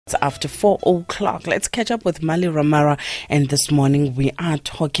After 4 o'clock. Let's catch up with Ramara, and this morning we are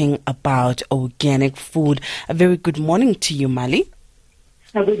talking about organic food. A very good morning to you, Mali.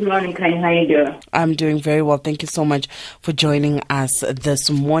 Good morning, Kanye. How you doing? I'm doing very well. Thank you so much for joining us this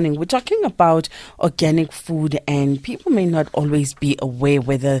morning. We're talking about organic food, and people may not always be aware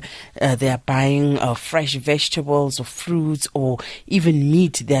whether they are buying fresh vegetables or fruits or even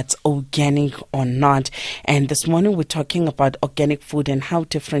meat that's organic or not. And this morning we're talking about organic food and how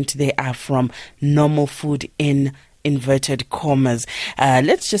different they are from normal food in inverted commas.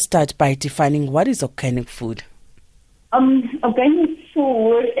 Let's just start by defining what is organic food. Organic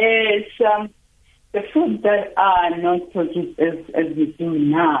food is the food that are not produced as we do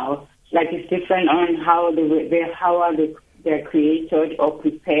now. Like, it's different on how they're created or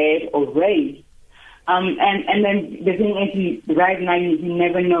prepared or raised. And then the thing is, right now you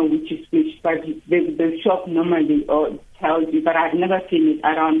never know which is which, but the shop normally tells you. But I've never seen it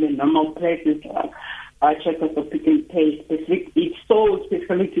around the normal places like Checkers or Pick and Pay. It's sold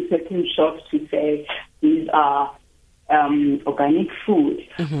specifically to certain shops to say these are organic food,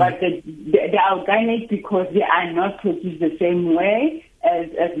 but they're organic because they are not produced the same way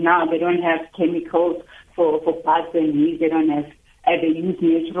as now. They don't have chemicals for parts and meat. They don't have. They use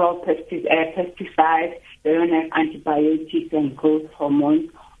natural pesticides. They don't have antibiotics and growth hormones,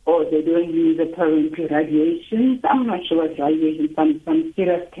 or they don't use apparently radiation. I'm not sure what radiation. Some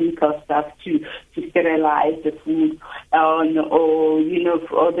serious chemical stuff to sterilize the food, or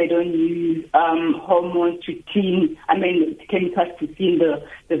they don't use hormones to clean. Chemicals to clean the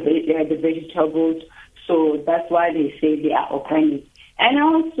vegetables. So that's why they say they are organic. And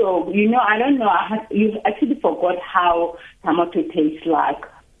also, I don't know. You actually forgot how tomato tastes like.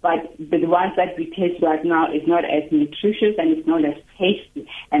 But the ones that we taste right now is not as nutritious and it's not as tasty.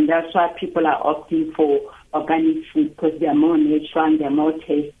 And that's why people are opting for organic food, because they are more natural and they're more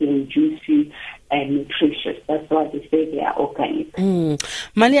tasty and juicy and nutritious. That's why they say they are organic.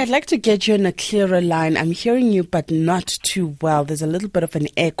 Mali, I'd like to get you on a clearer line. I'm hearing you, but not too well. There's a little bit of an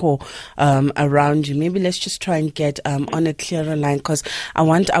echo around you. Maybe let's just try and get on a clearer line, because I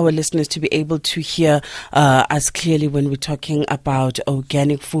want our listeners to be able to hear us clearly when we're talking about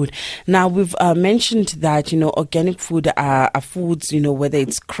organic food. Now, we've mentioned that, organic food are foods, whether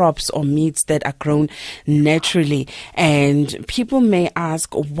it's crops or meats that are grown naturally. And people may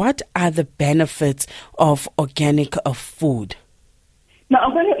ask, what are the benefits of organic food? Now,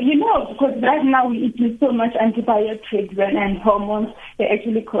 because right now we eat so much antibiotics and hormones, they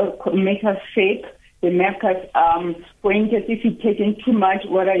actually make us sick. They make us, for instance, if you take in too much,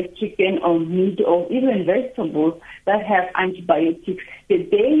 whether it's chicken or meat or even vegetables that have antibiotics, the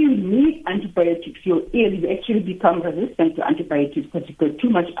day you need antibiotics, you're ill. You actually become resistant to antibiotics because you got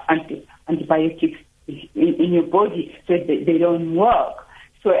too much antibiotics in your body, so they don't work.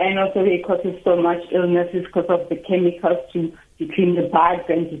 So, and also they cause so much illnesses because of the chemicals to clean the bugs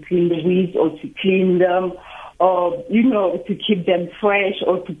and to clean the weeds, or to clean them, or, to keep them fresh,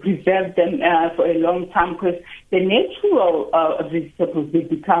 or to preserve them for a long time, because the natural vegetables, they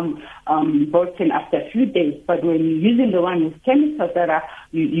become rotten after a few days. But when you're using the one with chemicals that are,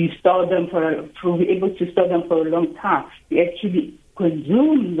 you store them to be able to store them for a long time, you actually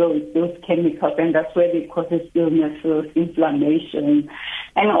consume those chemicals, and that's where they cause illnesses, inflammation,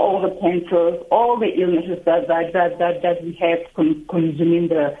 and all the cancers, all the illnesses that we have consuming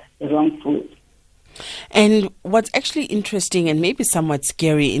the wrong food. And what's actually interesting and maybe somewhat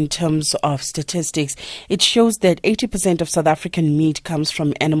scary in terms of statistics, it shows that 80% of South African meat comes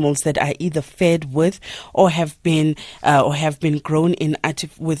from animals that are either fed with or have been grown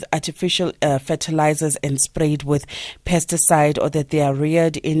with artificial fertilizers and sprayed with pesticide, or that they are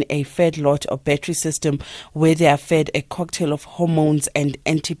reared in a fed lot or battery system where they are fed a cocktail of hormones and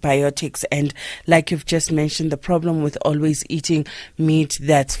antibiotics. And like you've just mentioned, the problem with always eating meat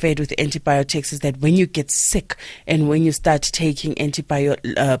that's fed with antibiotics is that when you get sick and when you start taking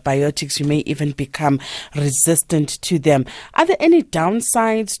antibiotics, you may even become resistant to them. Are there any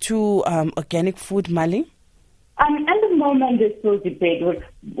downsides to organic food, Mali? At the moment, there's still debate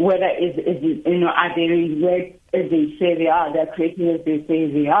whether are they red as they say they are, they're creating as they say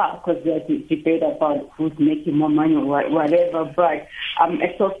they are, because there's debate about who's making more money or whatever. But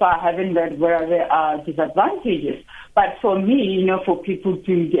so far, I haven't read where there are disadvantages. But for me, for people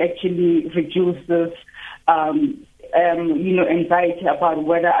to actually reduce this, anxiety about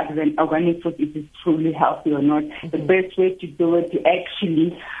whether organic food is truly healthy or not, the best way to do it is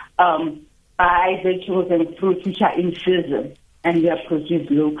actually buy vegetables and fruits which are in season and they are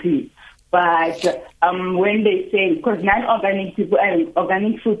produced locally. But when they say, because non-organic people and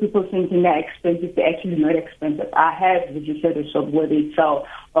organic food people thinking they're expensive, they're actually not expensive. I have visited a shop where they sell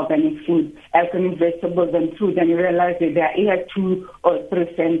organic food, organic vegetables and fruit, and you realize that they are either 2 or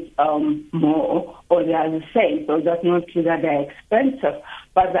 3 cents more, or they are the same. So that's not true that they're expensive.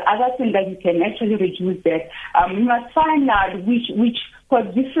 But the other thing that you can actually reduce that, you must find out which because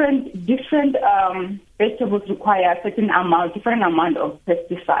different vegetables require a different amount of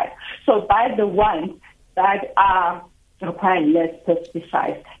pesticide. So buy the ones that require less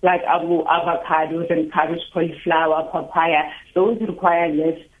pesticides, like avocados and cabbage, cauliflower, papaya. Those require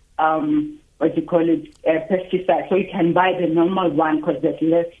less pesticides. So you can buy the normal one because there's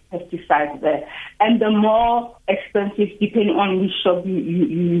less pesticides there. And the more expensive, depending on which shop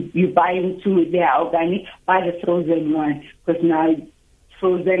you buy into, they are organic, buy the frozen one, because now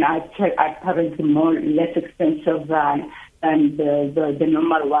frozen are apparently less expensive than the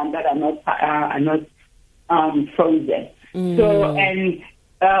normal one that are not frozen. So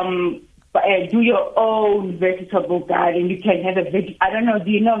do your own vegetable garden. You can have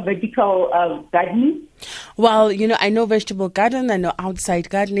do you know vertical gardening? Well, I know vegetable garden, I know outside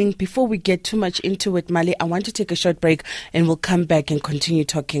gardening. Before we get too much into it, Mali, I want to take a short break and we'll come back and continue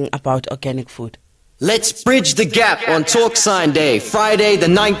talking about organic food. Let's bridge the gap on Talk Sign Day, Friday the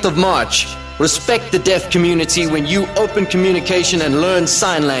 9th of March. Respect the deaf community when you open communication and learn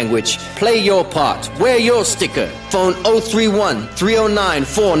sign language. Play your part. Wear your sticker. Phone 031 309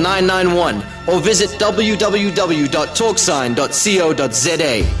 4991 or visit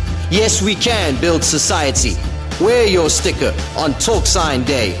www.talksign.co.za. Yes, we can build society. Wear your sticker on Talk Sign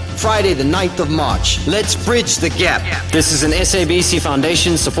Day, Friday the 9th of March. Let's bridge the gap. This is an SABC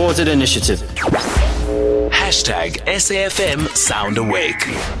Foundation supported initiative. #SAFM Sound Awake.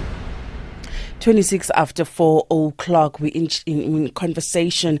 26 after 4 o'clock, we're in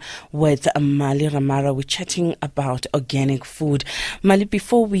conversation with Mali Ramara. We're chatting about organic food. Mali,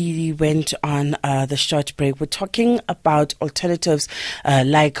 before we went on the short break, we're talking about alternatives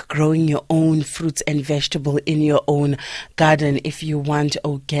like growing your own fruits and vegetable in your own garden if you want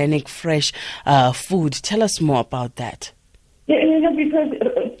organic, fresh food. Tell us more about that. Yeah, because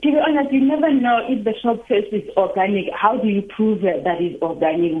to be honest, you never know if the shop says it's organic. How do you prove that it's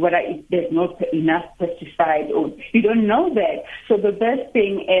organic, whether there's not enough pesticide? Or you don't know that. So the best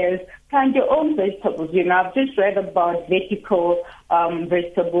thing is plant your own vegetables. I've just read about vertical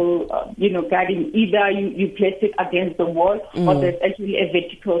vegetable, garden. Either you place it against the wall or there's actually a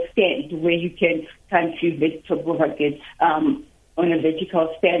vertical stand where you can plant your vegetables against on a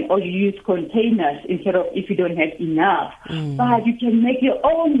vertical stand, or you use containers instead of if you don't have enough. But you can make your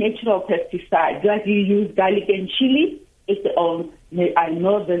own natural pesticide. Like you use garlic and chili. I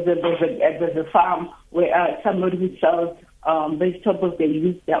know there's a farm where somebody who sells vegetables, they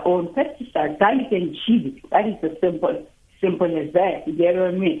use their own pesticide, garlic and chili. That is as simple as that. You get what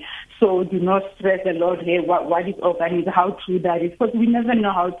I mean? So do not stress a lot here. What is organic? How true that is? Because we never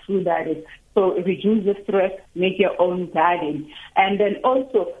know how true that is. So reduce the stress, make your own garden. And then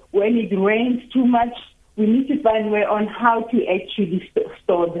also, when it rains too much, we need to find a way on how to actually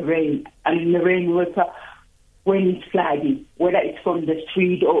store the rain. The rainwater when it's flooding, whether it's from the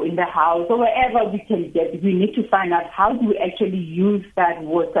street or in the house or wherever we can get. We need to find out how do we actually use that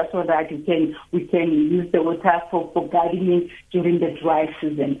water so that we can use the water for gardening during the dry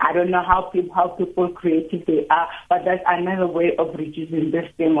season. I don't know how people creative they are, but that's another way of reducing this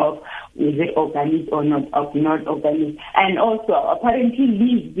thing of is it organic or not organic. And also apparently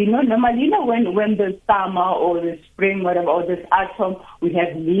leaves. Normally when the summer or the spring, whatever, or this autumn, we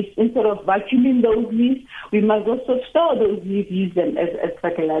have leaves. Instead of vacuuming those leaves, we must also store those leaves, use them as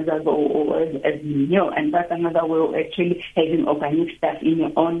fertilizers or as manure. And that's another way of actually having organic stuff in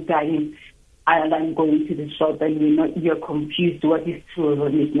your own garden, other than going to the shop and you're confused what is true or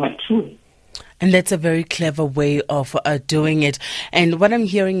what is not true. And that's a very clever way of doing it. And what I'm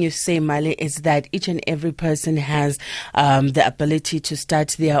hearing you say, Mali, is that each and every person has the ability to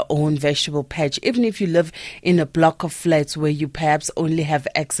start their own vegetable patch. Even if you live in a block of flats where you perhaps only have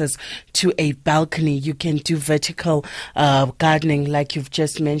access to a balcony, you can do vertical gardening like you've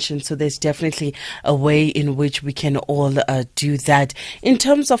just mentioned. So there's definitely a way in which we can all do that. In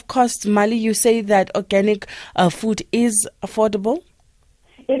terms of cost, Mali, you say that organic food is affordable?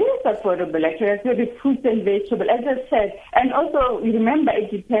 It is affordable, actually. So the fruits and vegetables, as I said, and also remember it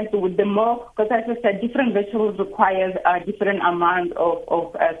depends with the more, because as I said, different vegetables require a different amount of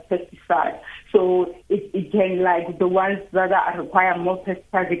pesticide. So it can, like the ones that require more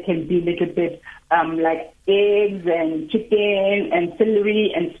pesticide, it can be a little bit like eggs and chicken and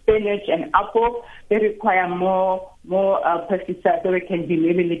celery and spinach and apple. They require more pesticide, so it can be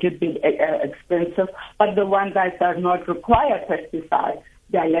maybe a little bit expensive. But the ones that does not require pesticide,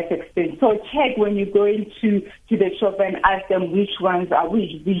 they are less expensive. So check when you go into the shop and ask them which ones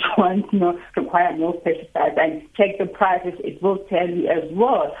require no pesticides, and check the prices. It will tell you as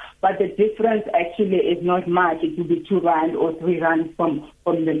well. But the difference actually is not much. It will be 2 rand or 3 rand from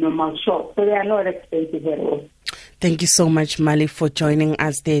the normal shop. So they are not expensive at all. Thank you so much, Mali, for joining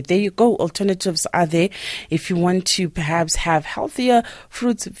us there. There you go. Alternatives are there. If you want to perhaps have healthier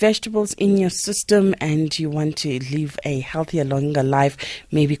fruits, vegetables in your system, and you want to live a healthier, longer life,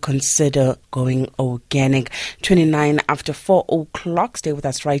 maybe consider going organic. 29 after 4 o'clock. Stay with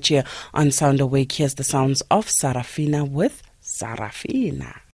us right here on Sound Awake. Here's the sounds of Sarafina with Sarafina.